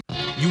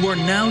You are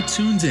now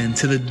tuned in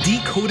to the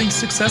Decoding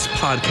Success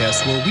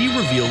podcast, where we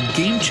reveal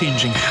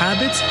game-changing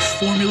habits,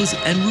 formulas,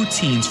 and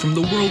routines from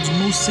the world's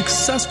most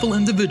successful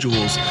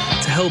individuals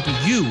to help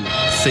you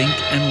think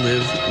and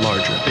live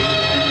larger.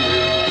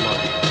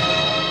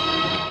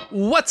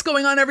 What's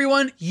going on,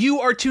 everyone? You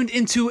are tuned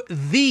into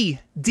the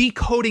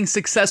Decoding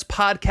Success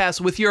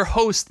podcast with your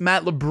host,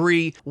 Matt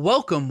Labrie.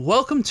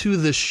 Welcome to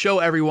the show,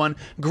 everyone.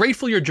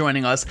 Grateful you're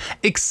joining us.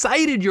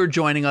 Excited you're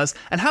joining us.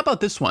 And how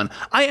about this one?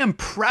 I am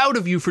proud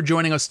of you for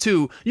joining us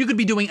too. You could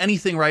be doing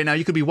anything right now.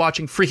 You could be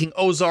watching freaking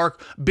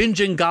Ozark,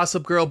 binging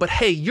Gossip Girl, but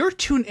hey, you're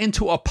tuned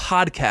into a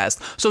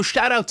podcast. So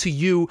shout out to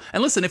you.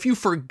 And listen, if you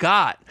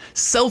forgot,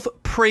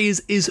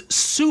 self-praise is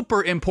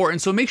super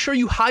important. So make sure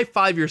you high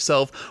five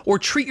yourself or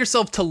treat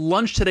yourself to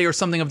lunch today or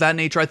something of that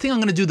nature. I think I'm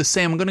going to do the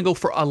same. I'm going to go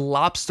for a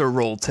lobster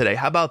roll today.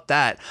 How about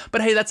that?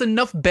 But hey, that's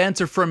enough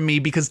banter from me,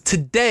 because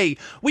today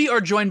we are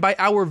joined by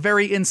our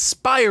very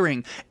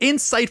inspiring,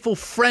 insightful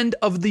friend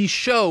of the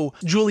show,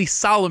 Julie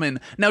Solomon.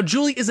 Now,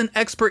 Julie is an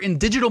expert in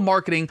digital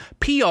marketing,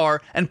 PR,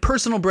 and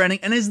personal branding,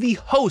 and is the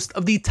host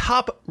of the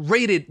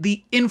top-rated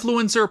The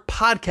Influencer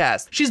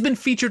podcast. She's been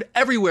featured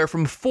everywhere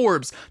from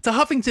Forbes to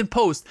Huffington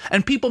Post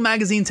and People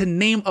magazine, to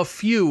name a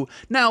few.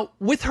 Now,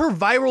 with her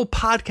viral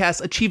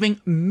podcast achieving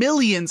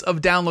millions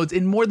of downloads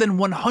in more than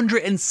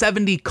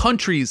 170 countries,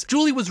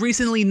 Julie was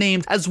recently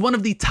named as one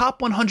of the top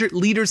 100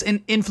 leaders in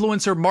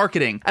influencer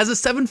marketing. As a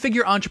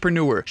seven-figure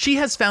entrepreneur, she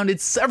has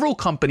founded several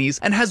companies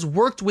and has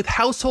worked with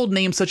household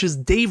names such as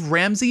Dave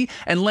Ramsey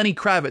and Lenny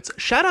Kravitz.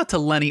 Shout out to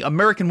Lenny.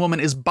 American Woman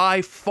is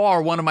by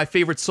far one of my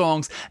favorite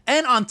songs.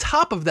 And on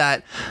top of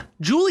that,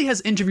 Julie has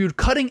interviewed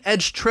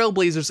cutting-edge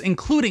trailblazers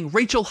including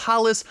Rachel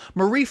Hollis,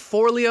 Marie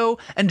Forleo,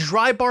 and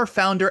Drybar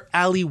founder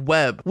Ali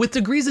Webb. With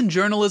degrees in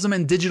journalism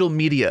and digital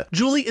media,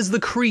 Julie is the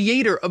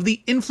creator of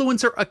the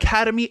Influencer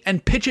Academy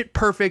and Pitch It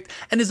Perfect,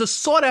 and is a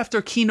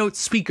sought-after keynote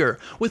speaker.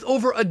 With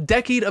over a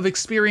decade of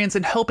experience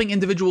in helping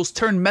individuals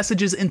turn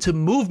messages into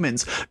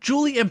movements,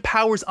 Julie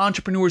empowers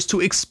entrepreneurs to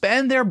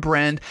expand their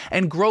brand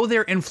and grow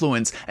their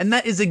influence, and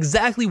that is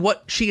exactly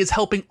what she is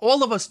helping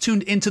all of us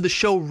tuned into the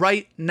show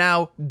right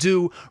now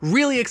do.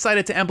 Really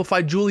excited to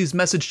amplify Julie's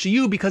message to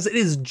you, because it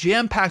is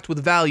jam-packed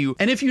with value.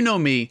 And if you know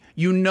me,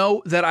 you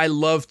know that I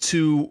love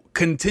to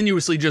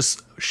continuously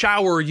just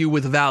shower you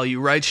with value,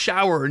 right?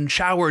 Shower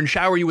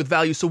you with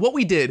value. So what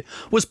we did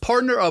was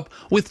partner up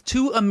with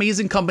two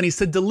amazing companies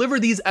to deliver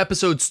these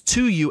episodes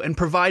to you and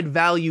provide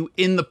value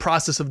in the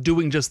process of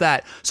doing just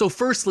that. So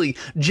firstly,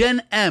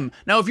 Gen M.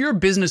 Now, if you're a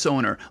business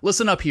owner,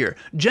 listen up here.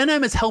 Gen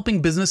M is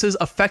helping businesses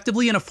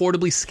effectively and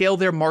affordably scale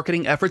their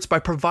marketing efforts by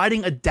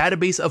providing a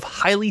database of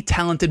highly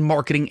talented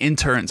marketing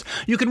interns.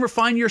 You can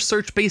refine your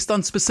search based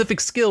on specific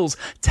skills,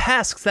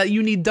 tasks that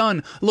you need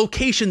done,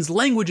 locations,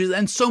 languages,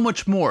 and so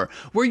much more.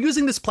 We're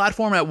using this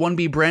platform at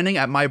 1B Branding,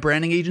 at my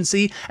branding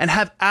agency, and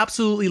have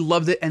absolutely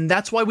loved it, and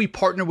that's why we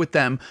partner with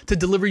them to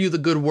deliver you the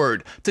good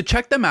word. To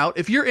check them out,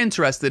 if you're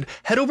interested,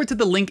 head over to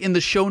the link in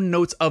the show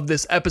notes of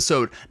this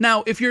episode.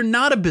 Now, if you're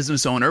not a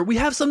business owner, we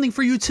have something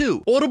for you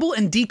too. Audible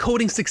and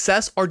Decoding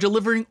Success are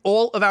delivering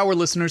all of our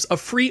listeners a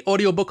free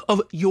audiobook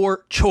of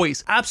your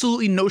choice.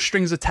 Absolutely no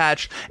strings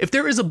attached. If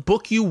there is a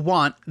book you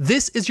want,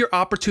 this is your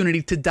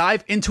opportunity to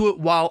dive into it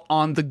while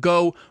on the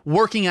go,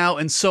 working out,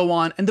 and so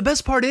on. And the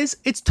best part is,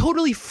 it's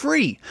totally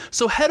free.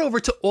 So head over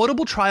to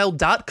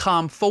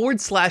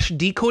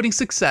audibletrial.com/decoding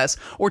success,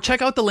 or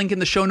check out the link in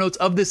the show notes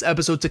of this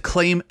episode to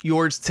claim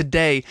yours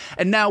today.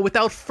 And now,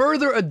 without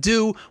further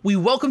ado, we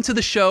welcome to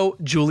the show,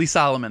 Julie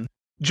Solomon.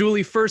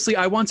 Julie, firstly,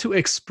 I want to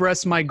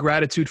express my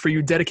gratitude for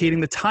you dedicating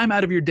the time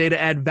out of your day to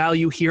add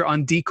value here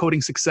on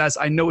Decoding Success.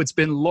 I know it's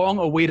been long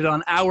awaited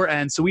on our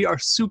end, so we are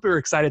super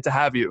excited to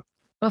have you.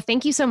 Well,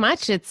 thank you so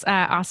much. It's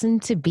awesome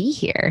to be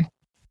here.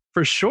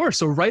 For sure.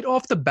 So right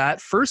off the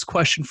bat, first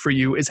question for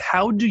you is,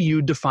 how do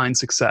you define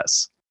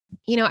success?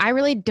 You know, I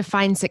really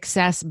define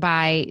success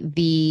by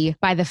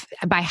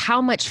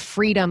how much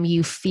freedom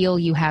you feel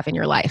you have in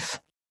your life.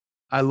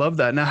 I love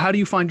that. Now, how do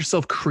you find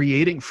yourself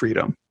creating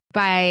freedom?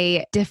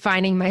 By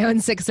defining my own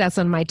success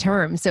on my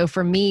terms. So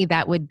for me,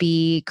 that would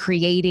be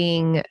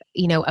creating,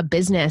 a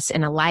business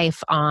and a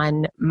life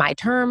on my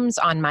terms,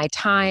 on my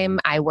time.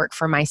 I work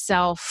for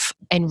myself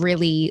and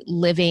really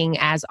living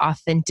as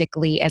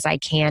authentically as I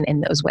can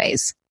in those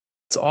ways.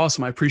 It's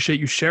awesome. I appreciate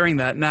you sharing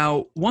that.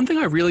 Now, one thing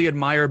I really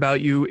admire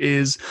about you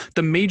is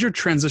the major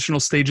transitional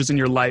stages in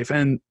your life.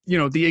 And,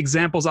 the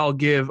examples I'll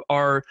give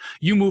are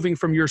you moving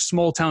from your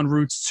small town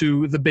roots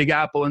to the Big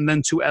Apple and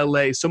then to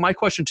LA. So my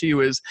question to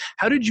you is,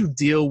 how did you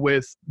deal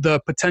with the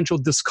potential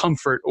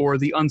discomfort or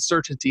the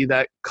uncertainty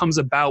that comes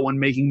about when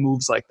making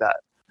moves like that?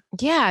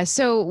 Yeah.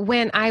 So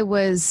when I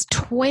was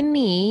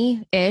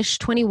 20-ish,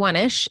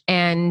 21-ish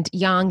and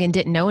young and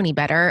didn't know any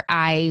better,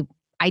 I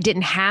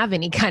didn't have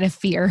any kind of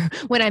fear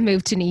when I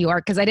moved to New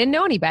York because I didn't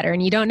know any better,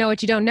 and you don't know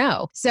what you don't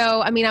know. So,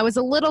 I was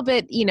a little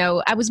bit,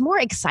 I was more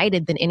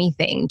excited than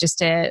anything just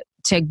to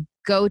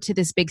go to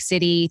this big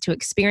city to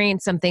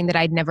experience something that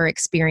I'd never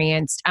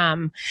experienced.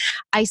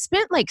 I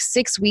spent like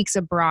 6 weeks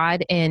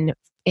abroad in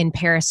in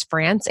Paris,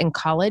 France in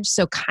college.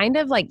 So kind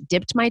of like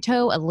dipped my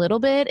toe a little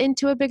bit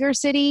into a bigger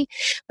city.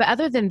 But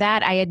other than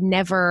that, I had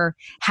never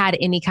had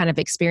any kind of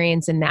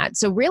experience in that.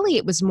 So really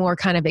it was more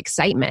kind of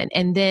excitement.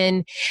 And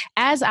then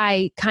as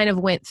I kind of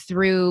went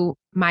through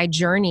my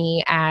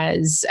journey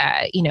as,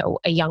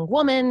 a young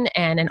woman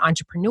and an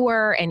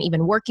entrepreneur and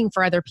even working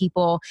for other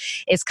people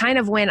is kind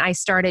of when I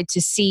started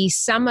to see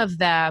some of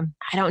the,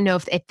 I don't know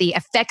if the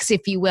effects,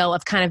 if you will,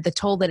 of kind of the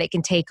toll that it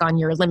can take on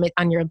your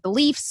on your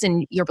beliefs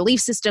and your belief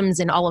systems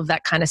and all of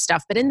that kind of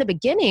stuff. But in the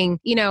beginning,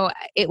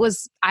 I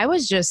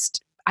was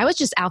just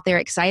out there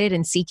excited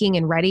and seeking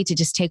and ready to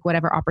just take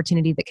whatever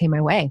opportunity that came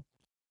my way.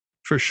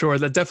 For sure.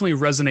 That definitely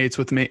resonates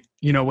with me.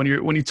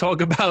 When you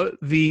talk about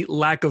the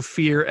lack of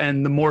fear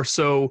and the more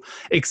so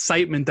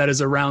excitement that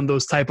is around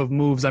those type of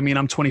moves. I mean,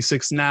 I'm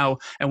 26 now.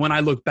 And when I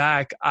look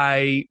back,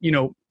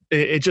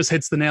 it just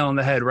hits the nail on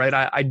the head, right?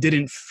 I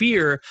didn't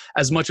fear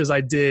as much as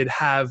I did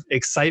have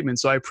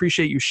excitement. So I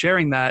appreciate you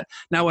sharing that.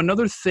 Now,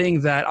 another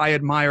thing that I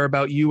admire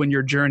about you and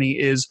your journey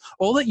is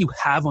all that you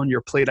have on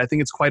your plate. I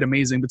think it's quite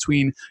amazing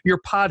between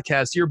your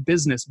podcast, your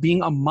business,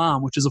 being a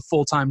mom, which is a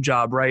full-time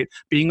job, right?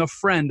 Being a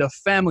friend, a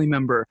family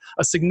member,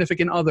 a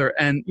significant other,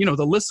 and,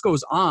 the list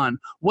goes on.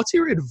 What's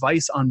your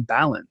advice on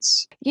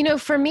balance?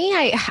 For me,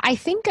 I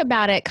think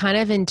about it kind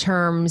of in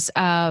terms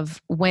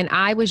of when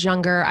I was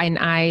younger and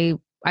I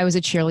was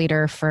a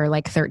cheerleader for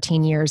like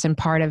 13 years, and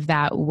part of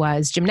that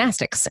was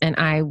gymnastics. And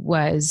I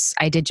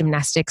did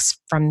gymnastics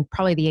from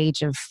probably the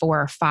age of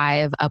 4 or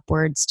 5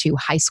 upwards to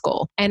high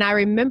school. And I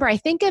remember, I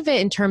think of it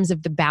in terms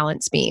of the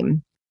balance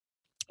beam.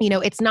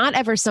 It's not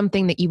ever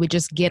something that you would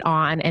just get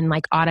on and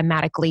like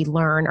automatically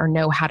learn or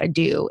know how to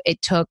do.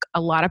 It took a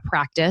lot of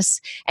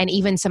practice, and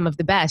even some of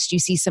the best. You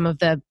see some of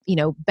the,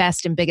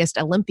 best and biggest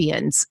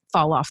Olympians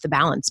fall off the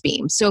balance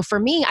beam. So for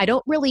me, I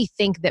don't really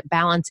think that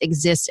balance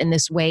exists in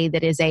this way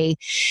that is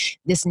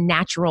this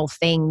natural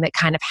thing that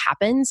kind of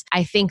happens.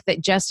 I think that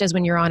just as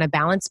when you're on a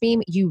balance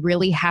beam, you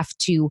really have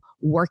to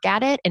work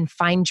at it and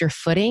find your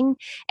footing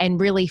and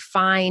really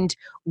find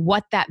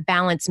what that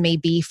balance may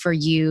be for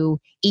you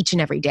each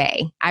and every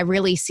day. I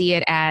really see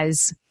it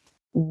as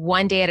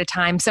one day at a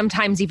time,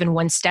 sometimes even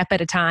one step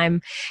at a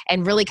time,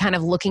 and really kind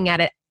of looking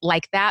at it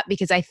like that,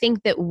 because I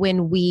think that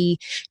when we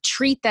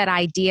treat that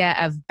idea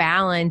of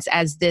balance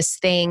as this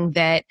thing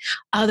that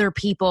other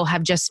people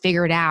have just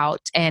figured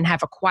out and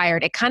have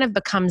acquired, it kind of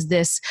becomes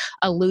this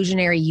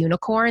illusionary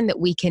unicorn that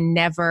we can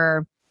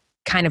never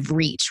kind of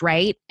reach,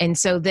 right? And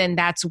so then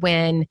that's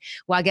when,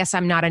 well, I guess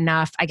I'm not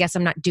enough. I guess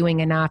I'm not doing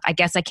enough. I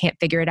guess I can't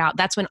figure it out.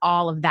 That's when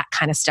all of that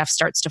kind of stuff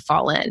starts to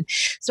fall in.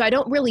 So I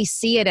don't really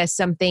see it as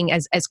something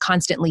as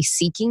constantly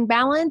seeking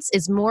balance,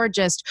 is more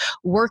just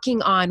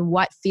working on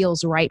what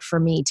feels right for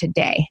me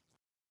today.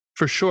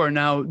 For sure.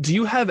 Now, do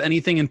you have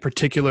anything in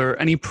particular,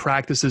 any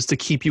practices to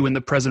keep you in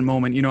the present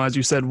moment? As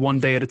you said, one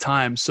day at a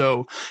time.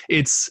 So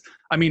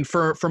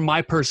from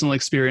my personal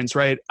experience,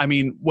 right?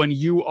 When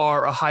you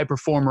are a high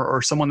performer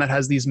or someone that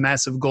has these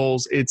massive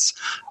goals, it's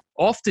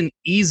often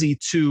easy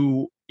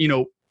to,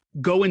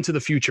 go into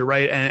the future,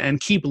 right? And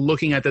keep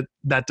looking at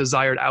that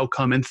desired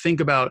outcome and think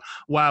about,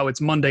 wow,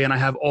 it's Monday and I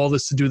have all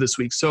this to do this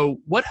week. So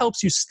what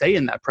helps you stay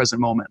in that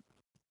present moment?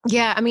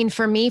 Yeah.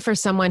 For me, for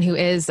someone who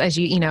is, as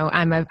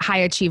I'm a high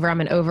achiever,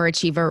 I'm an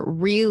overachiever,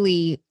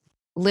 really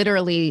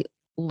literally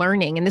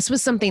learning. And this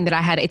was something that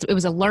I had, it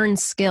was a learned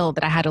skill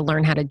that I had to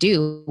learn how to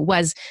do,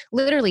 was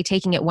literally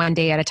taking it one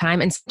day at a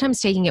time and sometimes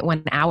taking it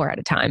 1 hour at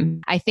a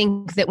time. I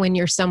think that when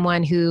you're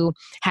someone who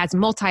has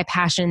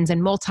multi-passions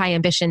and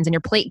multi-ambitions and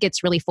your plate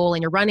gets really full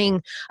and you're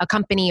running a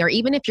company, or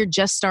even if you're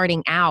just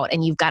starting out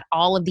and you've got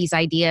all of these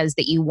ideas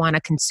that you want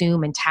to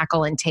consume and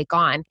tackle and take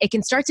on, it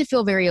can start to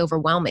feel very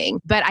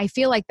overwhelming. But I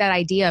feel like that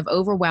idea of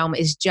overwhelm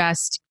is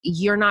just,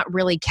 you're not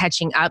really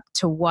catching up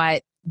to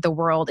what the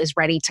world is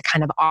ready to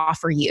kind of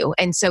offer you.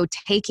 And so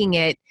taking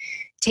it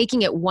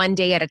one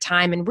day at a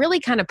time and really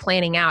kind of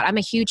planning out. I'm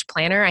a huge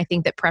planner. I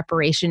think that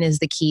preparation is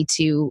the key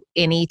to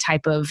any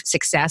type of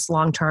success,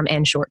 long-term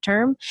and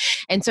short-term.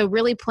 And so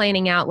really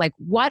planning out, like,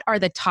 what are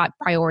the top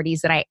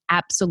priorities that I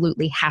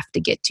absolutely have to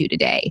get to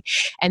today?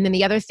 And then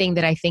the other thing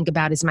that I think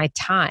about is my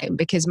time,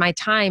 because my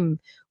time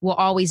will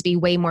always be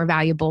way more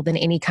valuable than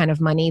any kind of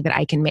money that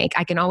I can make.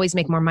 I can always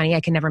make more money. I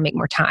can never make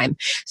more time.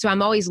 So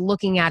I'm always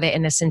looking at it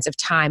in a sense of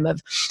time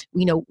of,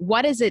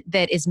 what is it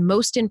that is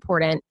most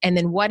important? And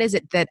then what is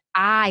it that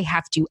I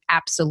have to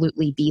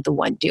absolutely be the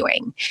one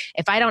doing?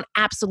 If I don't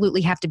absolutely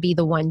have to be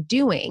the one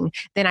doing,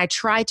 then I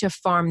try to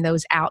farm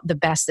those out the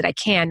best that I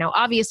can. Now,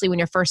 obviously, when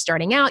you're first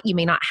starting out, you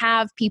may not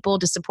have people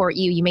to support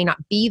you. You may not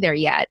be there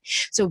yet.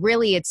 So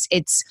really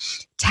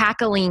it's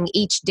tackling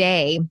each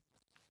day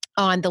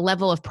on the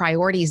level of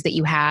priorities that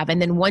you have.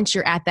 And then once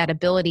you're at that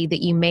ability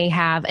that you may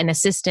have an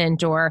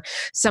assistant or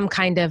some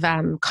kind of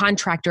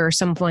contractor or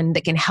someone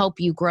that can help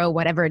you grow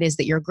whatever it is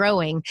that you're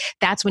growing,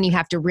 that's when you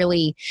have to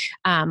really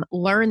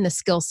learn the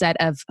skill set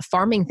of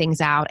farming things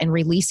out and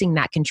releasing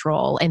that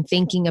control and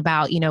thinking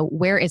about,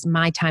 where is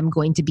my time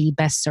going to be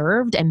best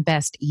served and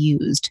best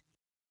used?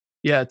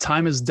 Yeah,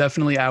 time is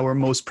definitely our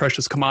most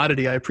precious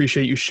commodity. I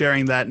appreciate you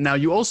sharing that. Now,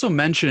 you also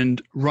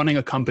mentioned running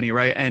a company,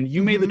 right? And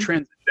you made the Mm-hmm.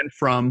 transition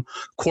from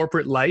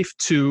corporate life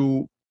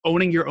to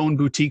owning your own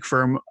boutique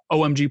firm,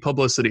 OMG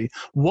Publicity.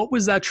 What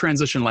was that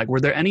transition like? Were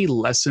there any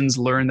lessons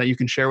learned that you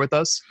can share with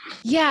us?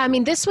 Yeah, I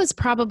mean, this was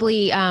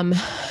probably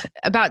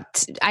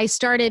I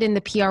started in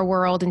the PR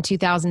world in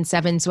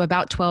 2007, so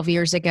about 12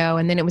 years ago.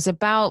 And then it was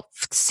about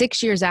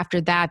 6 years after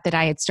that that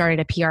I had started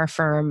a PR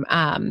firm.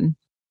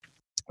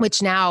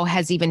 Which now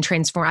has even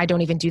transformed. I don't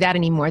even do that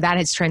anymore. That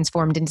has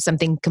transformed into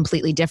something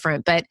completely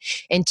different. But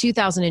in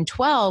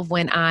 2012,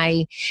 when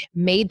I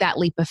made that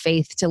leap of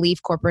faith to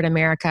leave corporate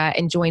America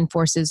and join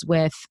forces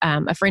with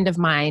a friend of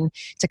mine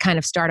to kind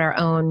of start our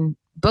own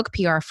book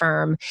PR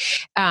firm,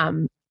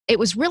 it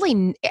was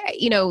really,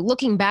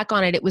 looking back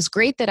on it, it was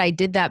great that I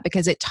did that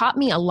because it taught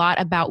me a lot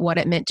about what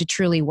it meant to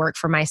truly work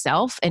for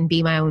myself and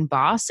be my own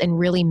boss and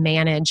really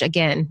manage,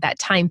 again, that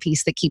time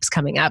piece that keeps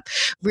coming up,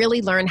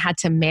 really learn how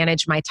to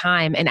manage my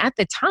time. And at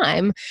the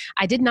time,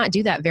 I did not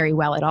do that very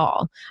well at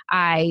all.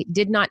 I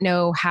did not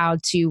know how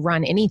to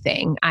run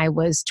anything. I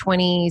was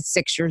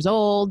 26 years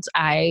old.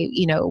 I,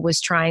 was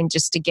trying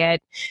just to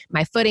get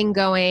my footing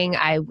going.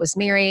 I was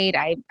married.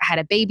 I had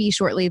a baby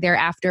shortly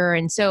thereafter.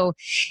 And so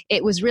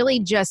it was really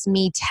just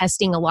me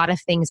testing a lot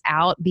of things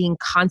out, being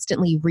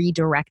constantly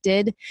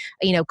redirected,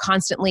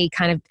 constantly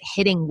kind of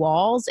hitting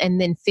walls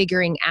and then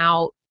figuring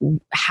out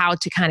how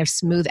to kind of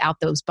smooth out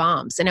those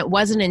bumps. And it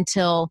wasn't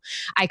until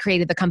I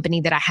created the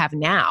company that I have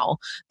now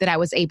that I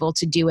was able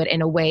to do it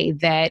in a way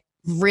that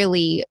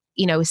really,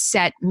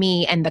 set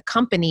me and the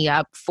company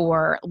up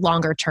for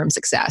longer term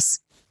success.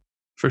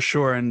 For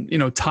sure. And,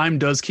 time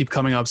does keep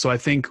coming up. So I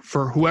think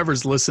for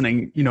whoever's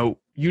listening,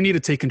 you need to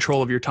take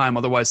control of your time.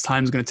 Otherwise,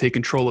 time's going to take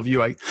control of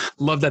you. I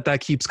love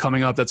that keeps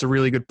coming up. That's a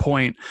really good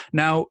point.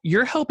 Now,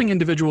 you're helping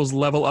individuals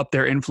level up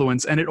their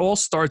influence, and it all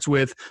starts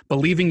with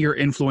believing your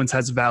influence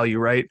has value,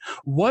 right?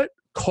 What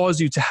caused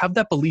you to have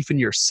that belief in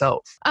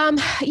yourself?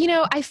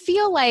 I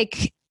feel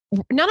like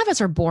none of us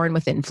are born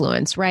with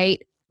influence,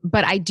 right?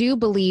 But I do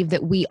believe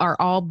that we are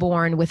all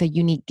born with a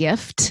unique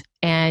gift,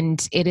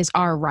 and it is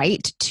our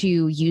right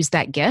to use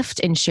that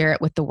gift and share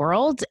it with the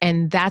world.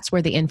 And that's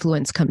where the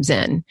influence comes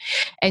in.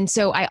 And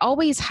so I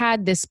always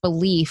had this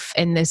belief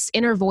and this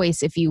inner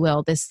voice, if you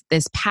will, this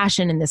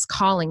passion and this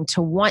calling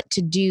to want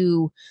to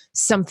do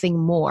something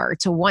more,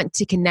 to want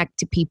to connect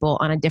to people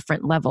on a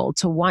different level,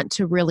 to want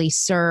to really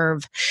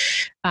serve,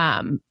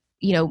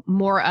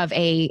 more of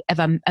a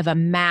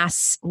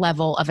mass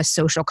level of a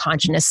social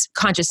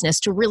consciousness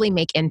to really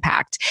make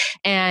impact.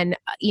 And,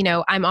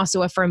 I'm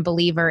also a firm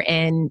believer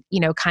in,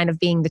 kind of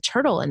being the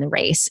turtle in the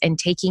race and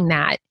taking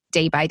that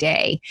day by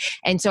day.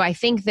 And so I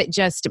think that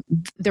just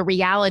the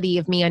reality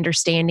of me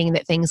understanding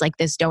that things like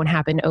this don't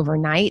happen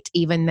overnight,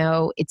 even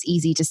though it's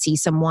easy to see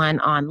someone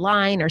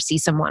online or see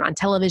someone on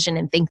television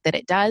and think that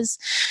it does.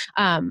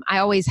 I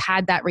always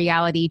had that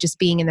reality just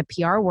being in the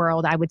PR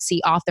world. I would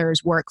see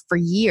authors work for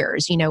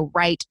years,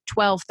 write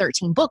 12,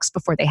 13 books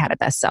before they had a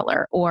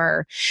bestseller,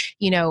 or,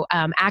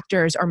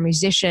 actors or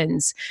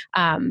musicians,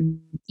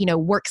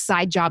 work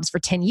side jobs for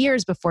 10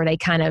 years before they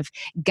kind of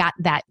got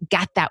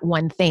that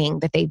one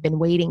thing that they've been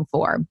waiting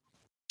for.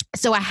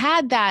 So I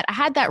had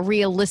that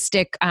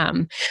realistic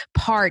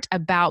part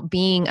about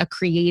being a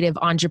creative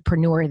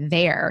entrepreneur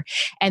there.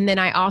 And then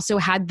I also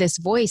had this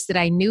voice that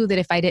I knew that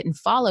if I didn't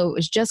follow, it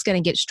was just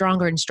going to get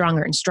stronger and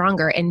stronger and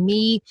stronger. And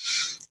me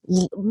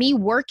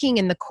working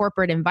in the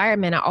corporate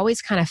environment, I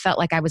always kind of felt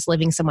like I was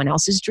living someone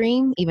else's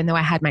dream, even though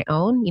I had my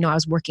own. I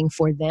was working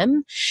for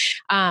them.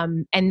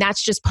 And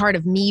that's just part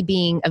of me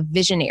being a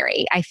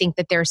visionary. I think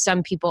that there are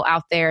some people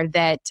out there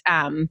that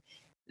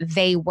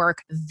they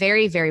work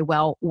very, very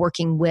well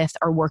working with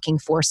or working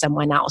for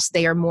someone else.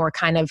 They are more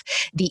kind of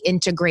the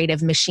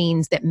integrative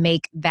machines that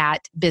make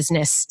that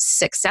business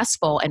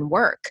successful and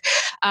work.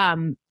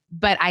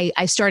 But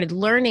I started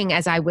learning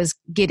as I was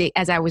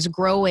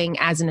growing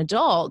as an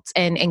adult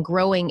and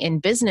growing in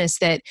business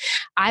that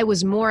I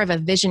was more of a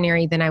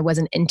visionary than I was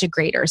an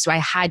integrator. So I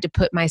had to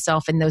put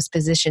myself in those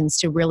positions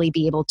to really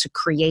be able to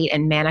create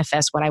and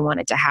manifest what I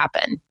wanted to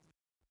happen.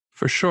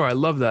 For sure. I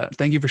love that.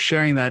 Thank you for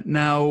sharing that.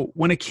 Now,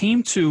 when it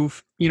came to,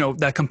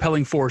 that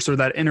compelling force or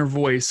that inner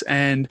voice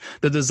and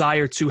the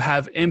desire to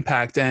have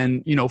impact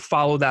and,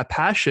 follow that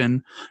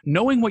passion,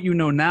 knowing what you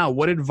know now,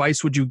 what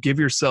advice would you give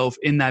yourself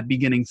in that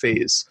beginning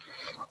phase?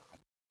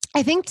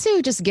 I think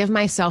to just give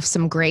myself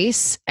some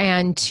grace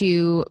and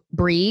to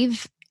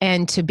breathe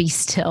and to be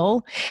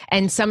still.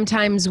 And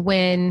sometimes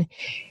when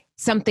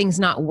something's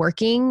not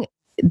working,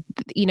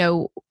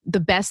 the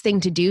best thing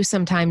to do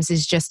sometimes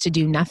is just to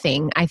do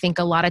nothing. I think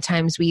a lot of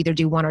times we either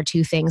do one or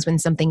two things when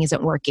something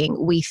isn't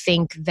working. We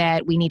think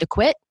that we need to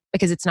quit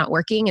because it's not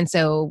working, and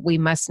so we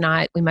must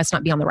not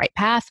be on the right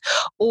path,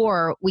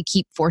 or we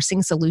keep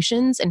forcing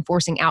solutions and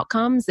forcing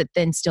outcomes that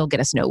then still get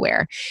us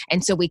nowhere.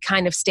 And so we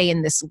kind of stay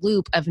in this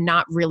loop of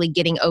not really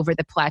getting over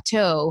the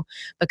plateau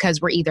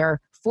because we're either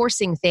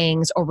forcing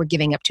things or we're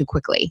giving up too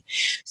quickly.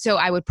 So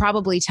I would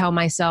probably tell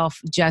myself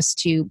just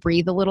to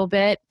breathe a little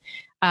bit,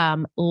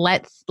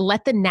 let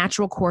the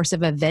natural course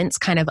of events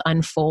kind of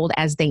unfold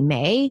as they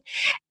may,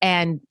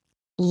 and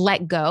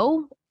let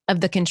go of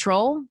the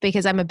control,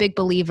 because I'm a big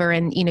believer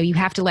in, you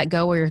have to let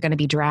go or you're going to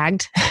be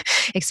dragged,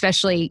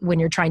 especially when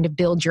you're trying to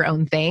build your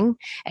own thing.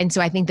 And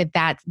so I think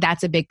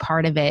that's a big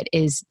part of it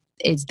is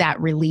that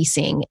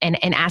releasing and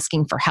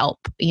asking for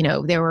help.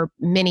 There were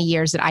many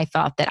years that I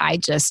thought that I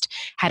just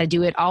had to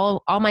do it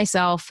all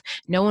myself.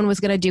 No one was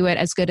going to do it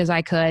as good as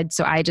I could.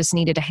 So I just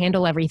needed to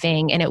handle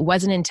everything. And it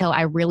wasn't until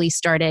I really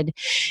started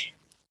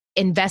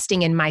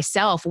investing in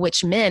myself,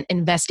 which meant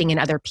investing in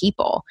other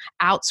people,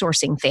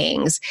 outsourcing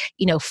things,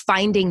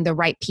 finding the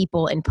right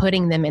people and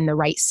putting them in the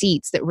right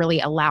seats, that really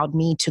allowed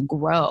me to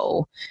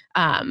grow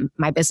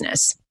my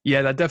business.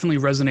 Yeah, that definitely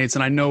resonates.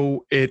 And I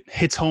know it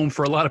hits home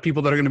for a lot of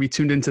people that are going to be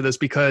tuned into this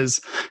because,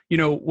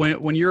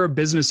 when you're a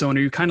business owner,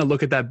 you kind of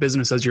look at that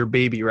business as your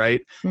baby,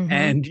 right? Mm-hmm.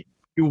 And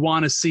you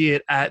want to see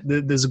it at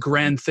this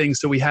grand thing.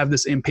 So we have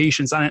this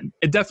impatience. And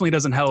it definitely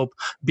doesn't help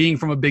being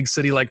from a big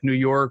city like New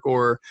York,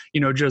 or,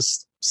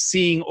 just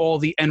seeing all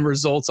the end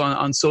results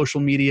on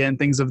social media and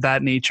things of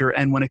that nature.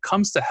 And when it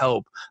comes to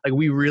help, like,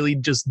 we really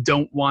just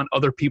don't want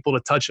other people to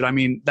touch it. I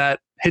mean,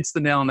 that hits the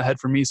nail on the head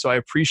for me. So I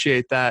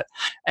appreciate that.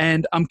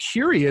 And I'm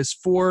curious,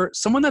 for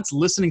someone that's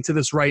listening to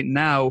this right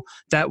now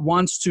that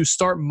wants to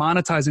start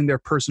monetizing their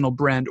personal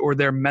brand or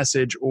their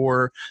message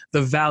or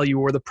the value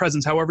or the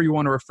presence, however you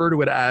want to refer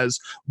to it as,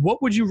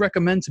 what would you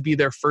recommend to be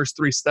their first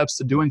 3 steps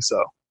to doing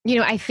so?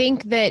 I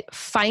think that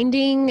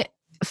finding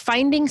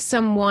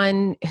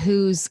someone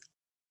who's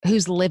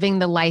living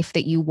the life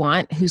that you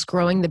want, who's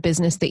growing the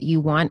business that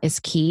you want, is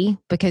key,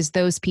 because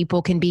those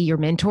people can be your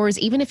mentors,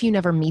 even if you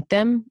never meet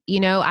them.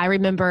 I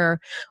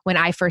remember when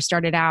I first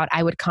started out,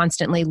 I would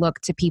constantly look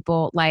to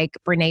people like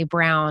Brené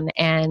Brown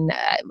and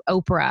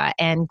Oprah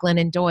and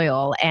Glennon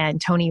Doyle and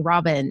Tony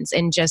Robbins,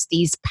 and just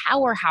these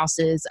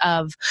powerhouses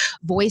of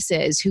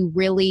voices who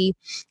really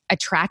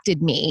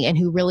attracted me and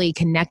who really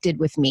connected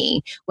with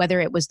me,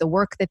 whether it was the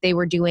work that they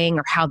were doing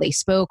or how they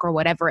spoke or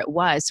whatever it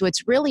was. So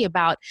it's really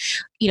about,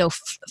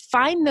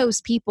 find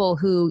those people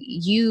who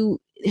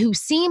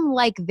seem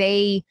like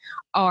they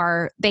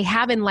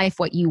have in life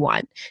what you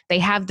want. They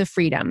have the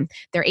freedom.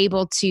 They're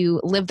able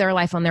to live their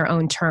life on their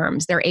own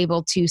terms. They're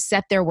able to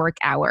set their work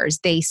hours.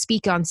 They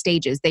speak on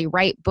stages. They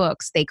write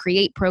books. They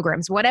create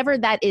programs, whatever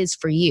that is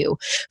for you.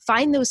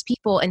 Find those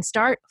people and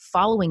start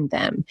following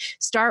them.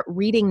 Start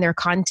reading their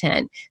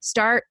content.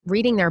 Start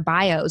reading their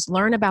bios.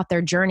 Learn about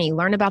their journey.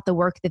 Learn about the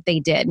work that they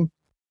did.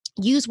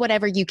 Use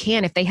whatever you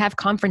can. If they have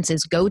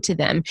conferences, go to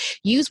them.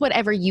 Use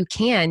whatever you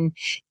can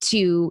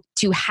to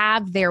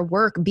have their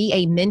work be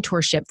a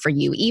mentorship for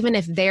you, even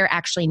if they're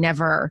actually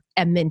never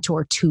a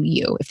mentor to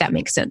you, if that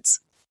makes sense.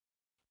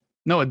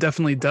 No, it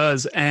definitely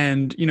does.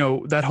 And,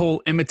 that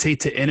whole imitate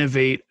to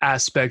innovate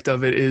aspect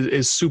of it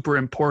is super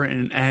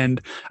important.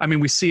 And I mean,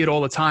 we see it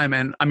all the time.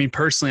 And I mean,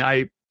 personally,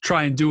 I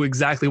try and do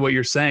exactly what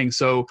you're saying.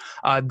 So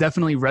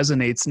definitely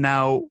resonates.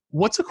 Now,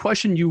 what's a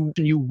question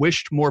you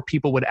wished more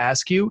people would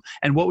ask you,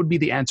 and what would be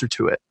the answer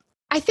to it?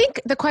 I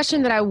think the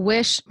question that I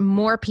wish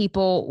more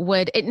people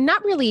would,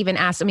 not really even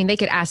ask, I mean, they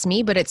could ask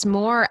me, but it's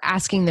more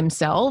asking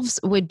themselves,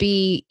 would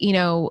be,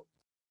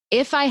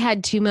 if I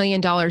had $2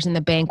 million in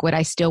the bank, would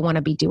I still want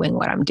to be doing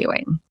what I'm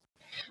doing?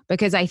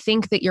 Because I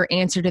think that your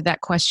answer to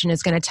that question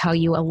is going to tell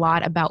you a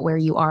lot about where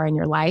you are in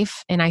your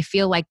life. And I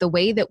feel like the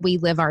way that we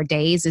live our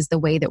days is the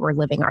way that we're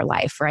living our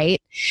life,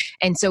 right?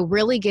 And so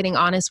really getting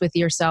honest with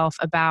yourself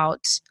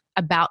about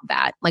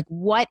that. Like,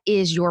 what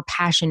is your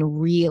passion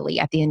really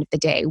at the end of the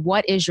day?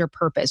 What is your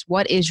purpose?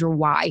 What is your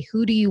why?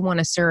 Who do you want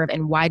to serve,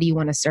 and why do you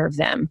want to serve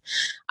them?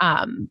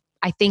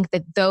 I think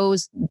that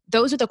those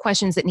are the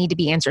questions that need to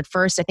be answered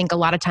first. I think a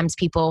lot of times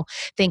people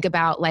think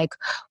about like,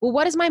 well,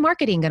 what is my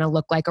marketing going to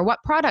look like? Or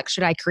what product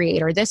should I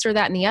create? Or this or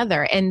that and the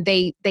other. And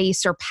they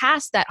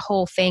surpass that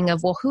whole thing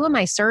of, well, who am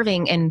I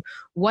serving and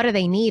what do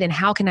they need? And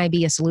how can I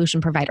be a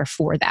solution provider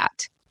for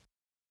that?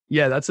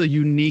 Yeah, that's a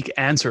unique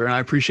answer, and I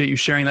appreciate you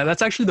sharing that.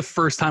 That's actually the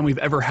first time we've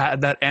ever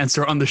had that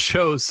answer on the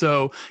show.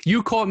 So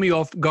you caught me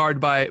off guard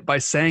by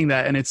saying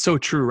that, and it's so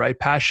true, right?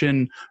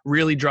 Passion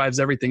really drives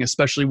everything,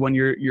 especially when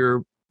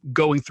you're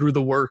going through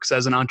the works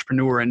as an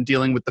entrepreneur and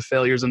dealing with the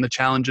failures and the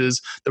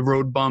challenges, the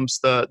road bumps,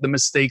 the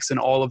mistakes, and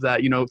all of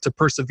that. To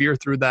persevere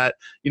through that,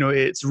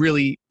 it's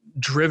really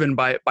driven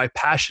by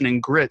passion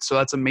and grit. So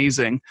that's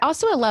amazing.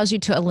 Also allows you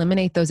to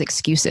eliminate those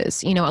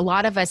excuses. A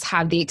lot of us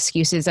have the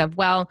excuses of,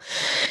 well,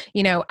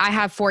 I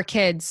have 4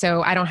 kids,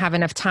 so I don't have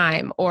enough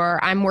time,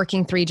 or I'm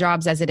working 3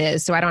 jobs as it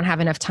is, so I don't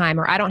have enough time,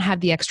 or I don't have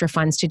the extra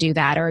funds to do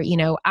that, or,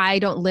 I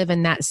don't live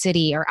in that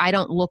city, or I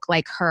don't look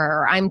like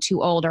her, or I'm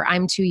too old, or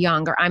I'm too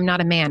young, or I'm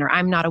not a man, or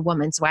I'm not a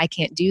woman, so I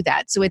can't do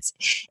that. So it's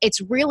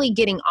really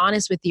getting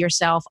honest with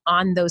yourself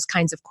on those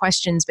kinds of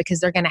questions,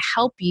 because they're going to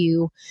help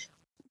you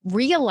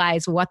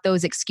realize what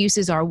those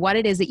excuses are, what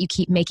it is that you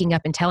keep making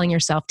up and telling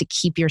yourself to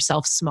keep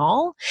yourself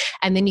small.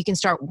 And then you can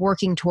start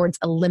working towards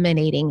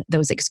eliminating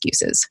those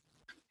excuses.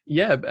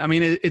 Yeah. I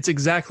mean, it's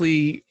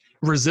exactly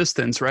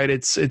resistance, right?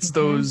 It's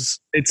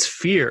it's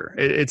fear.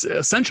 It's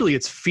essentially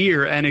it's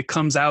fear, and it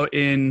comes out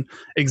in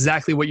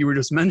exactly what you were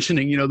just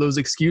mentioning, you know, those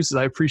excuses.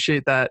 I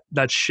appreciate that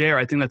share.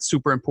 I think that's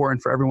super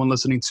important for everyone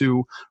listening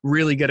to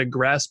really get a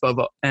grasp of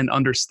and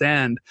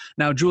understand.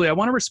 Now, Julie, I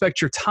want to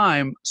respect your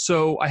time.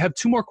 So I have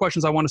two more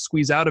questions I want to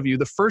squeeze out of you.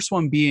 The first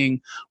one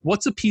being,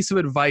 what's a piece of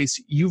advice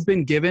you've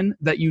been given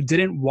that you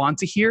didn't want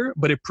to hear,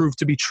 but it proved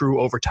to be true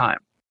over time?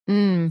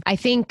 I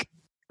think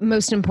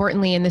most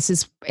importantly, and this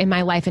is in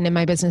my life and in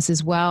my business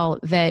as well,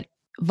 that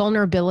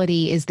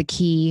vulnerability is the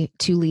key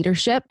to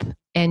leadership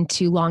and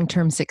to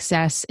long-term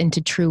success and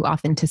to true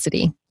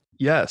authenticity.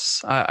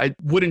 Yes, I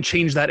wouldn't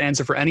change that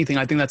answer for anything.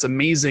 I think that's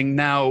amazing.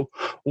 Now,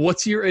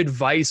 what's your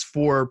advice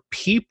for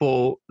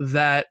people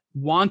that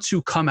want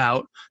to come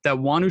out, that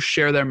want to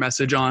share their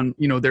message on,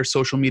 you know, their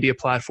social media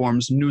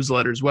platforms,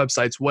 newsletters,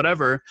 websites,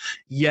 whatever,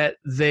 yet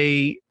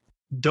they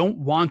don't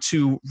want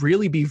to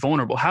really be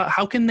vulnerable?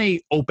 How can they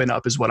open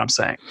up is what I'm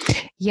saying.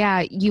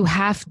 Yeah, you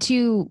have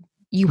to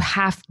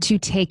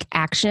take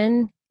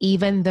action,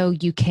 even though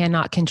you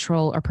cannot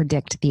control or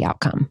predict the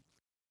outcome.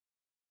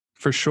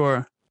 For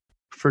sure.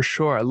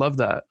 I love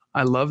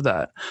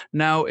that.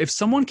 Now, if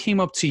someone came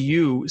up to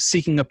you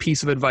seeking a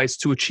piece of advice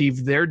to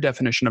achieve their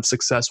definition of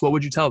success, what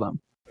would you tell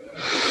them?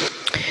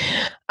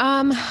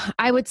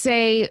 I would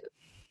say,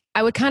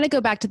 I would kind of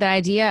go back to the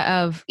idea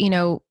of, you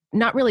know,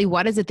 not really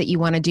what is it that you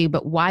want to do,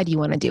 but why do you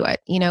want to do it?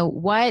 You know,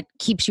 what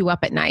keeps you up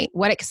at night?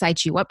 What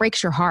excites you? What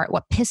breaks your heart?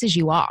 What pisses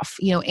you off?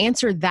 You know,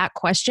 answer that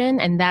question,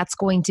 and that's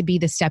going to be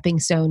the stepping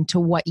stone to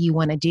what you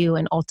want to do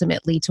and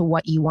ultimately to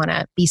what you want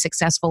to be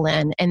successful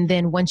in. And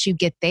then once you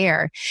get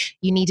there,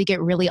 you need to get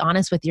really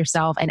honest with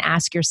yourself and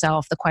ask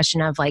yourself the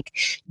question of like,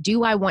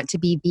 do I want to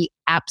be the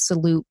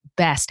absolute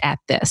best at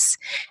this?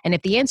 And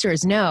if the answer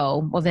is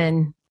no, well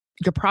then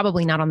you're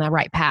probably not on the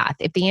right path.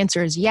 If the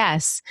answer is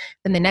yes,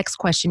 then the next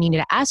question you need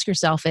to ask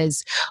yourself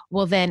is,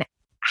 well, then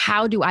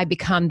how do I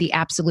become the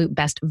absolute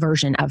best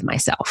version of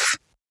myself?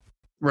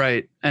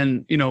 Right.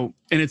 And, you know,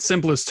 in its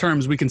simplest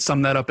terms, we can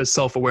sum that up as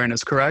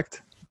self-awareness,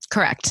 correct?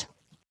 Correct.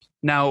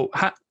 Now,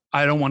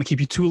 I don't want to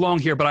keep you too long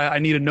here, but I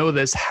need to know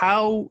this.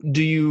 How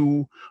do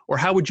you, or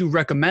how would you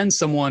recommend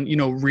someone, you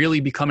know, really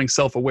becoming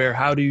self-aware?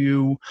 How do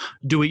you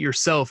do it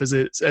yourself? Is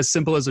it as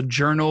simple as a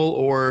journal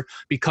or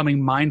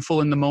becoming mindful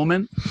in the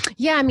moment?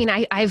 Yeah. I mean,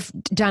 I've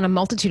done a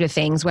multitude of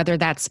things, whether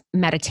that's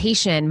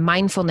meditation,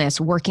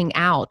 mindfulness, working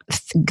out,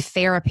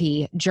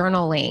 therapy,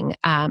 journaling,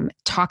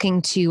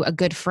 talking to a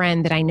good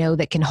friend that I know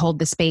that can hold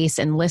the space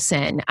and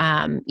listen.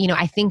 You know,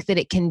 I think that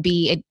it can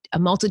be a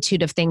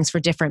multitude of things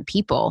for different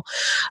people.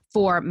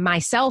 For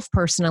myself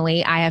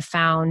personally, I have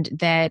found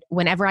that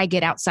whenever I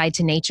get outside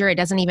to nature, it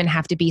doesn't even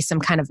have to be some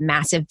kind of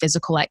massive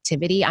physical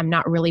activity. I'm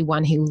not really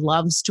one who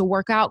loves to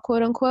work out,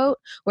 quote unquote.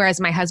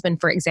 Whereas my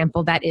husband, for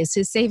example, that is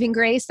his saving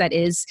grace.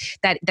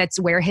 That's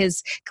where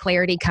his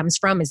clarity comes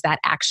from, is that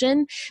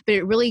action. But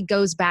it really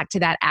goes back to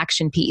that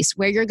action piece.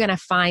 Where you're going to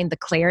find the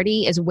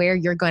clarity is where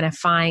you're going to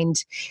find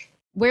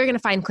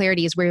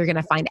clarity is where you're going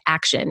to find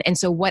action. And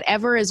so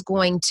whatever is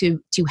going to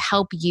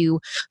help you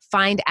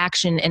find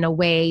action in a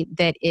way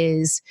that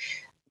is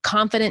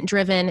confident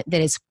driven,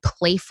 that is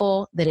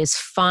playful, that is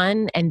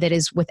fun, and that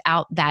is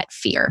without that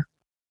fear.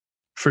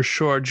 For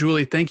sure.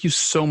 Julie, thank you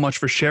so much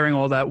for sharing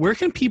all that. Where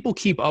can people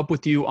keep up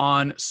with you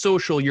on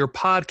social, your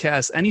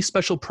podcast, any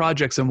special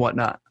projects and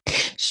whatnot?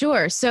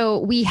 Sure. So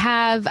we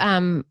have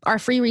our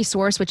free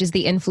resource, which is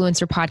the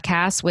Influencer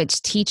Podcast,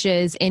 which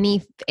teaches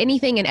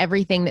anything and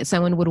everything that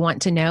someone would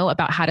want to know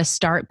about how to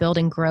start, build,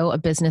 and grow a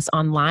business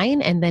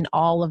online, and then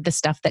all of the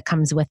stuff that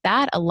comes with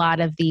that. A lot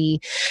of the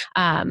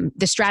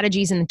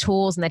strategies and the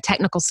tools and the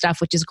technical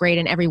stuff, which is great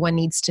and everyone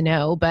needs to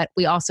know. But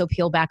we also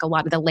peel back a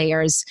lot of the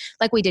layers,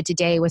 like we did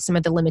today with some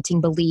of the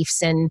limiting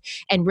beliefs and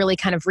really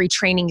kind of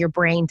retraining your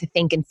brain to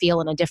think and feel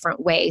in a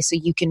different way, so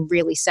you can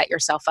really set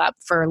yourself up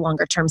for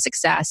longer term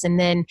success. And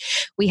then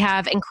we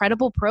have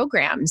incredible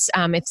programs.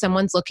 If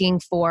someone's looking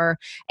for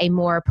a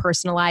more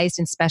personalized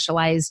and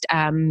specialized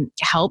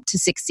help to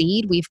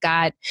succeed, we've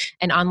got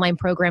an online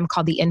program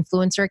called the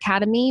Influencer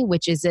Academy,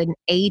 which is an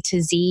A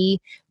to Z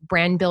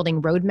brand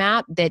building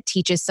roadmap that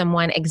teaches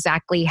someone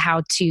exactly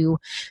how to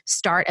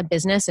start a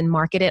business and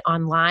market it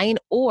online,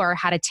 or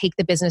how to take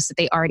the business that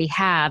they already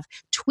have,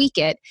 tweak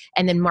it,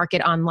 and then market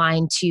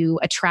online to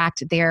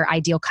attract their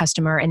ideal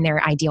customer and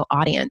their ideal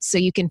audience. So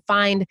you can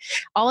find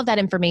all of that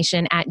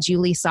information at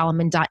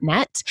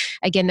juliesolomon.net.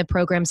 Again, the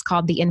program's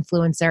called the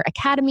Influencer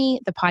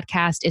Academy. The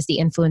podcast is the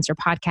Influencer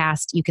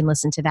Podcast. You can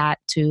listen to that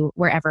to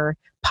wherever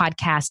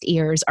podcast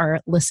ears are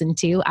listened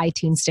to,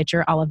 iTunes,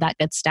 Stitcher, all of that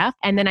good stuff.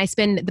 And then I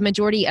spend the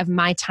majority of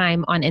my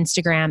time on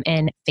Instagram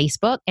and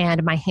Facebook,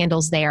 and my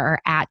handles there are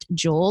at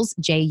Jules,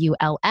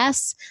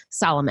 Juls,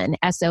 Solomon,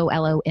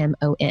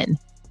 Solomon.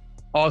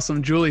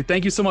 Awesome. Julie,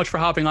 thank you so much for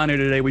hopping on here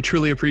today. We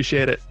truly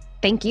appreciate it.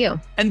 Thank you.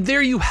 And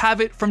there you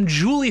have it from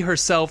Julie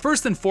herself.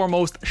 First and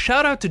foremost,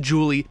 shout out to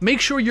Julie. Make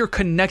sure you're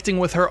connecting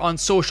with her on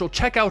social.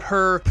 Check out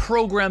her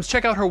programs,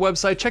 check out her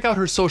website, check out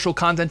her social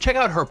content, check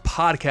out her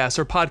podcast.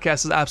 Her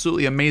podcast is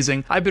absolutely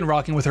amazing. I've been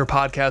rocking with her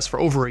podcast for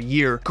over a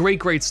year.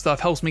 Great stuff.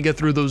 Helps me get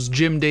through those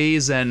gym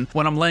days and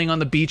when I'm laying on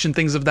the beach and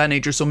things of that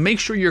nature. So make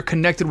sure you're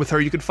connected with her.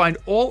 You can find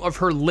all of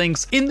her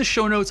links in the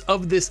show notes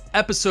of this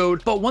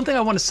episode. But one thing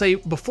I want to say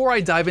before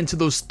I dive into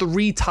those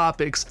 3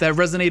 topics that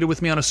resonated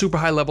with me on a super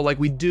high level like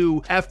we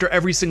do after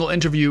every single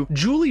interview,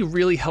 Julie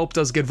really helped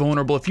us get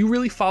vulnerable. If you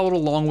really followed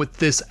along with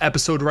this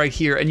episode right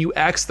here and you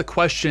asked the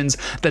questions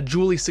that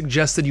Julie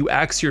suggested you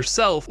ask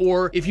yourself,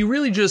 or if you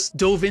really just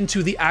dove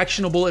into the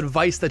actionable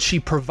advice that she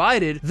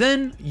provided,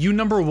 then you,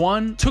 number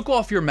 1, took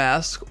off your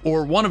mask,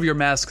 or one of your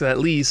masks at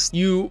least.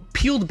 You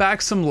peeled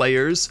back some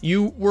layers.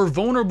 You were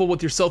vulnerable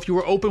with yourself. You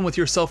were open with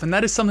yourself. And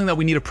that is something that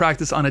we need to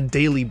practice on a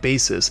daily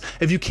basis.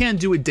 If you can't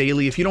do it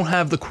daily, if you don't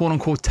have the quote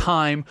unquote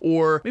time,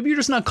 or maybe you're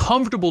just not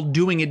comfortable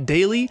doing it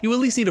daily, you at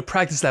least need to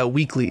practice that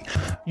weekly.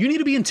 You need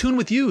to be in tune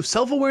with you.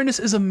 Self-awareness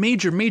is a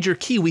major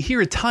key. We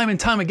hear it time and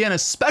time again,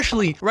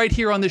 especially right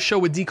here on this show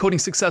with Decoding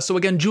Success. So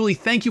again, Julie,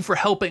 thank you for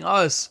helping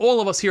us,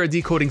 all of us here at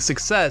Decoding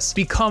Success,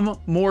 become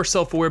more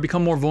self-aware,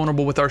 become more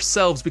vulnerable with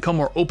ourselves, become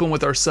more open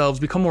with ourselves,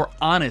 become more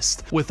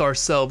honest with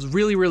ourselves.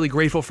 Really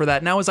grateful for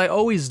that. Now, as I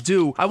always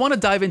do, I want to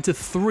dive into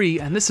 3,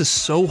 and this is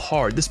so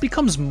hard. This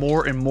becomes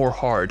more and more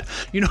hard.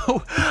 You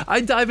know, I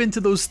dive into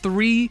those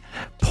 3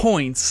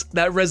 points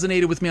that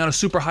resonated with me on a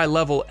super high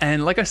level,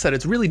 and like I said,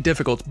 it's really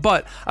difficult,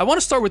 but I want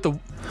to start with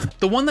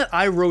the one that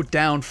I wrote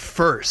down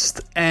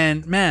first.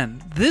 And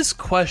man, this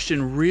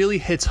question really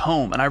hits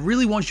home, and I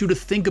really want you to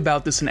think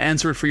about this and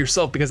answer it for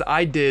yourself, because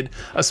I did,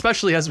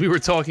 especially as we were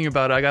talking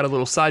about it. I got a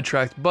little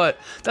sidetracked, but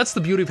that's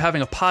the beauty of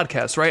having a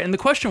podcast, right? And the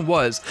question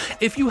was,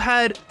 if you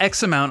had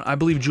X amount, I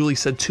believe Julie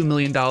said $2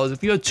 million,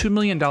 if you had $2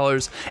 million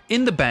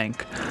in the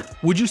bank,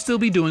 would you still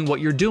be doing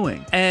what you're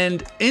doing?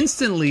 And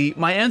instantly,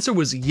 my answer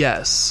was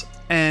yes.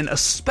 And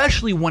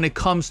especially when it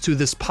comes to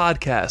this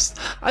podcast,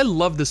 I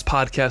love this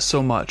podcast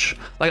so much.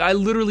 Like, I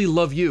literally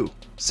love you.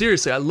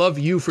 Seriously, I love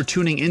you for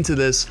tuning into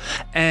this.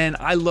 And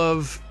I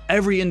love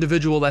every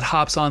individual that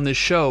hops on this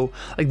show.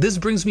 Like, this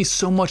brings me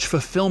so much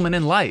fulfillment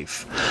in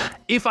life.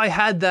 If I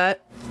had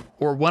that,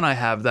 or when I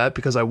have that,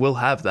 because I will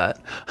have that.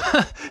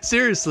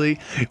 Seriously,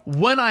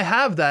 when I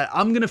have that,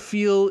 I'm going to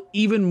feel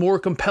even more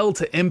compelled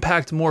to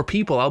impact more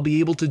people. I'll be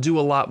able to do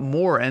a lot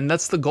more. And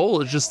that's the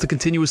goal, is just to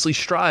continuously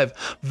strive.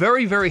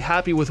 Very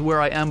happy with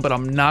where I am, but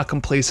I'm not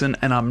complacent,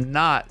 and I'm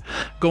not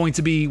going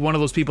to be one of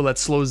those people that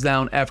slows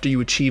down after you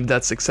achieve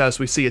that success.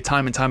 We see it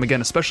time and time again,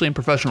 especially in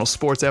professional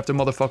sports, after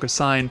motherfuckers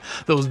sign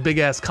those big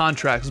ass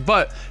contracts.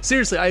 But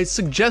seriously, I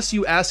suggest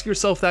you ask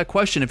yourself that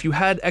question. If you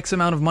had X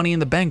amount of money in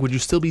the bank, would you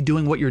still be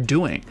doing what you're doing?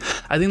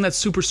 I think that's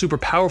super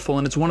powerful,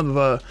 and it's one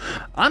of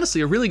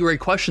honestly a really great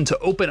question to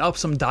open up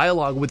some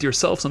dialogue with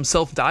yourself, some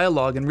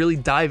self-dialogue, and really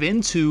dive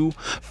into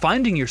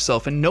finding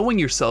yourself and knowing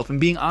yourself and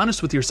being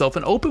honest with yourself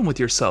and open with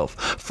yourself,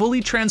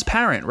 fully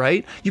transparent,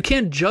 right? You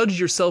can't judge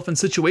yourself in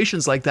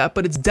situations like that,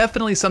 but it's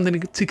definitely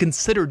something to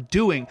consider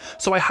doing.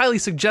 So I highly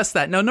suggest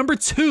that. Now, number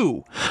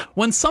 2,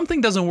 when something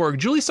doesn't work,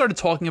 Julie started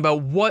talking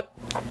about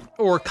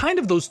kind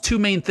of those 2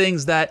 main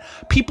things that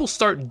people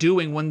start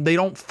doing when they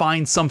don't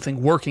find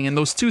something working. And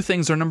those 2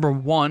 things are, number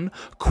 1,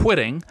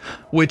 quitting,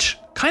 which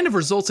kind of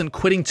results in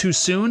quitting too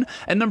soon,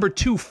 and number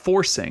 2,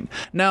 forcing.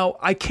 Now,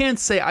 I can't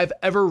say I've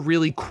ever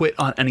really quit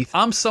on anything.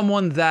 I'm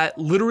someone that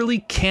literally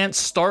can't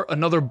start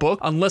another book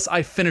unless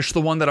I finish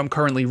the one that I'm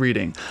currently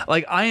reading.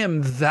 Like, I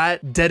am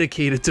that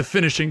dedicated to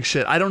finishing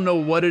shit. I don't know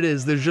what it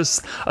is. There's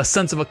just a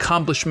sense of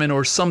accomplishment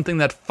or something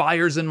that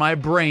fires in my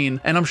brain,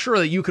 and I'm sure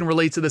that you can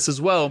relate to this as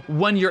well.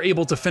 When you're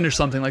able to finish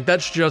something, like,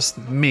 that's just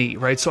me,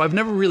 right? So I've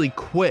never really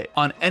quit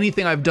on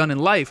anything I've done in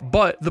life,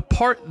 but the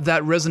part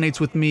that resonates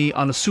with me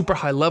on a super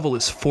high level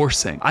is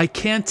forcing. I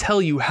can't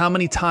tell you how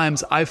many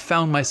times I've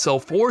found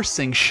myself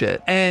forcing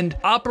shit, and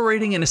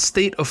operating in a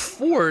state of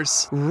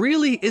force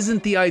really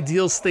isn't the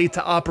ideal state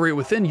to operate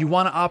within. You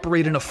want to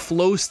operate in a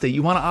flow state.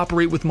 You want to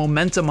operate with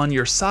momentum on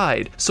your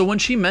side. So when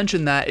she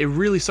mentioned that, it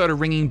really started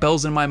ringing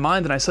bells in my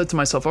mind, and I said to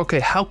myself,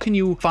 okay, how can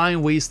you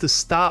find ways to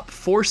stop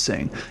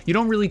forcing? You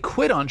don't really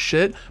quit on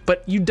shit,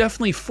 but you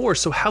definitely force.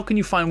 So how can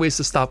you find ways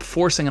to stop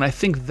forcing? And I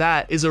think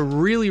that is a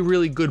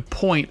really good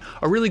point,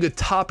 a really good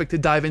topic to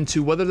dive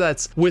into, whether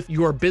that's with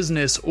your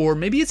business or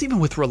maybe it's even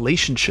with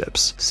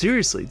relationships.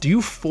 Seriously, do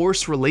you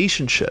force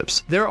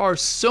relationships? There are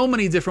so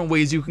many different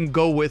ways you can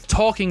go with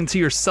talking to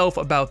yourself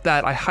about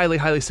that. I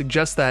highly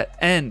suggest that.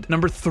 And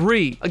number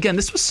 3, again,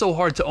 this was so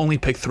hard to only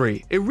pick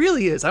 3. It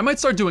really is. I might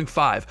start doing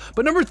 5.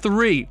 But number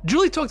 3,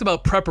 Julie talked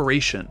about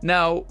preparation.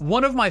 Now,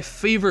 one of my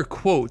favorite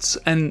quotes,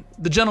 and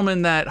the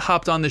gentleman that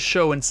hopped on this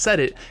show and said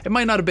it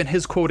might not have been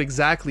his quote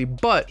exactly,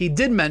 but he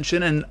did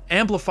mention and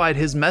amplified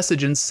his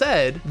message and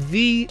said,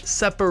 the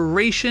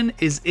separation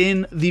is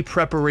in the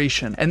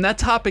preparation. And that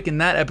topic in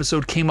that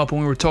episode came up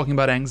when we were talking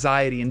about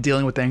anxiety and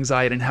dealing with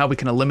anxiety and how we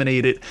can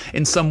eliminate it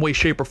in some way,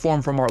 shape, or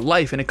form from our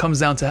life. And it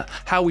comes down to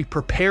how we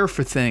prepare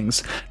for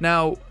things.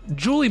 Now,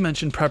 Julie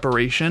mentioned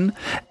preparation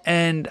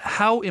and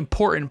how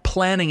important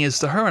planning is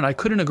to her, and I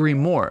couldn't agree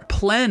more.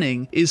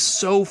 Planning is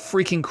so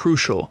freaking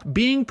crucial.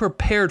 Being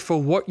prepared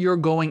for what you're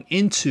going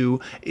into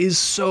is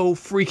so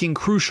freaking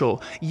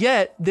crucial.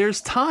 Yet,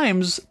 there's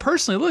times,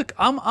 personally, look,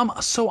 I'm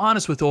so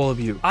honest with all of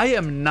you. I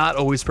am not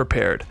always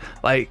prepared.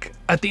 Like,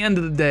 at the end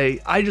of the day,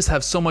 I just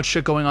have so much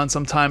shit going on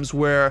sometimes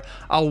where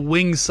I'll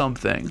wing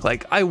something.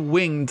 Like, I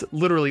winged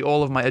literally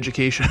all of my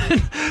education.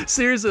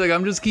 Seriously, like,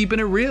 I'm just keeping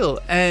it real.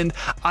 And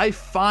I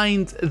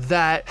find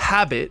that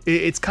habit,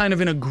 it's kind of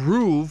in a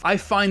groove. I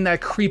find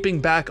that creeping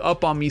back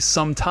up on me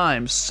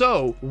sometimes.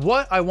 So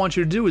what I want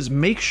you to do is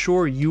make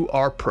sure you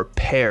are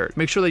prepared.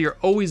 Make sure that you're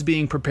always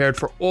being prepared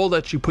for all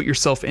that you put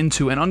yourself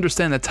into, and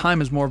understand that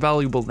time is more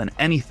valuable than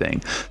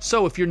anything.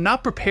 So if you're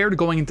not prepared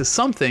going into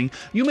something,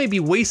 you may be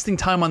wasting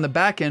time on the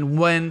back end,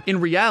 when in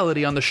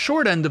reality, on the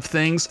short end of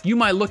things, you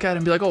might look at it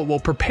and be like, oh, well,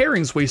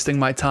 preparing's wasting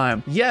my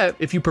time. Yet,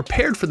 if you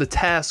prepared for the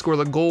task or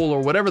the goal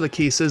or whatever the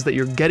case is that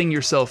you're getting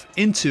yourself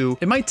into,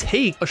 it might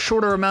take a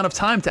shorter amount of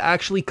time to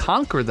actually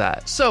conquer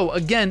that. So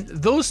again,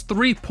 those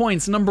 3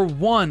 points. Number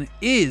one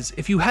is,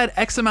 if you had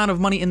X amount of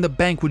money in the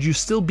bank, would you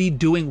still be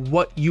doing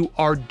what you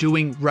are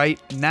doing right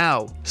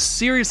now?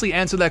 Seriously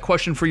answer that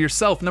question for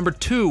yourself. Number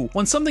two,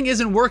 when something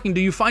isn't working,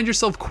 do you find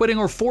yourself quitting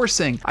or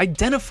forcing?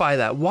 Identify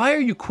that. Why are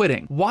you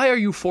quitting? Why are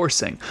you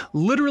forcing?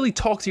 Literally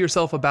talk to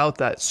yourself about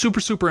that. Super,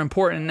 super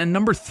important. And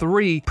number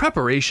three,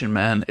 preparation,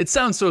 man. It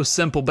sounds so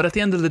simple, but at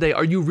the end of the day,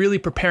 are you really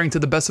preparing to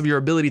the best of your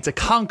ability to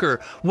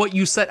conquer what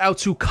you set out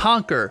to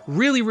conquer?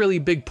 Really, really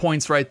big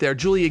points right there.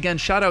 Julie, again,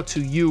 shout out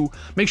to you.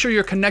 Make sure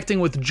you're connecting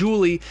with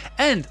Julie.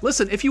 And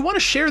listen, if you want to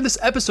share this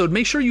episode,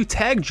 make sure you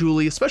tag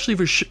Julie, especially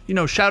if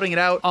you're shouting it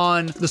out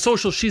on the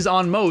social she's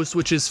on most,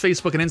 which is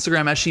Facebook and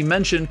Instagram, as she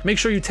mentioned. Make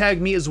sure you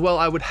tag me as well.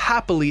 I would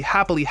happily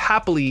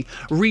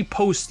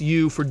repost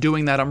you for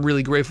doing that. I'm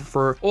really grateful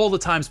for all the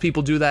times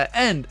people do that.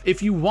 And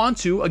if you want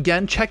to,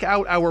 again, check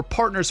out our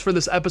partners for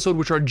this episode,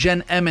 which are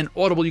Gen M and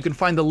Audible. You can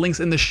find the links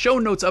in the show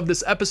notes of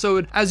this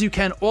episode, as you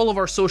can all of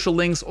our social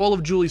links, all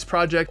of Julie's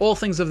project, all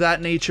things of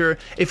that nature.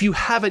 If you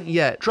haven't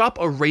yet, drop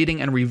a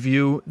rating and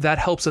review. That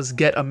helps us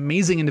get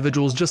amazing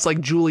individuals just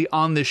like Julie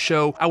on this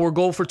show. Our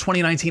goal for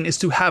 2019 is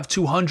to have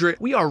 200.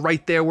 We are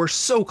right there. We're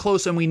so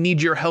close, and we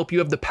need your help. You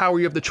have the power,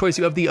 you have the choice,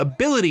 you have the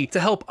ability to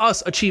help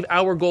us achieve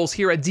our goals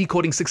here at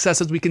Decoding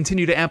Success, as we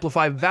continue to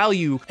amplify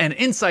value and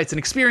insights and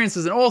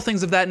experiences and all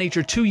things of that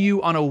nature to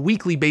you on a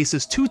weekly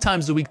basis, 2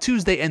 times a week,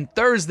 Tuesday and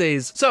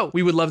Thursdays. So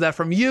we would love that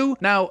from you.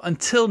 Now,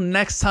 until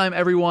next time,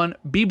 everyone,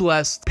 be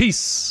blessed.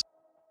 Peace.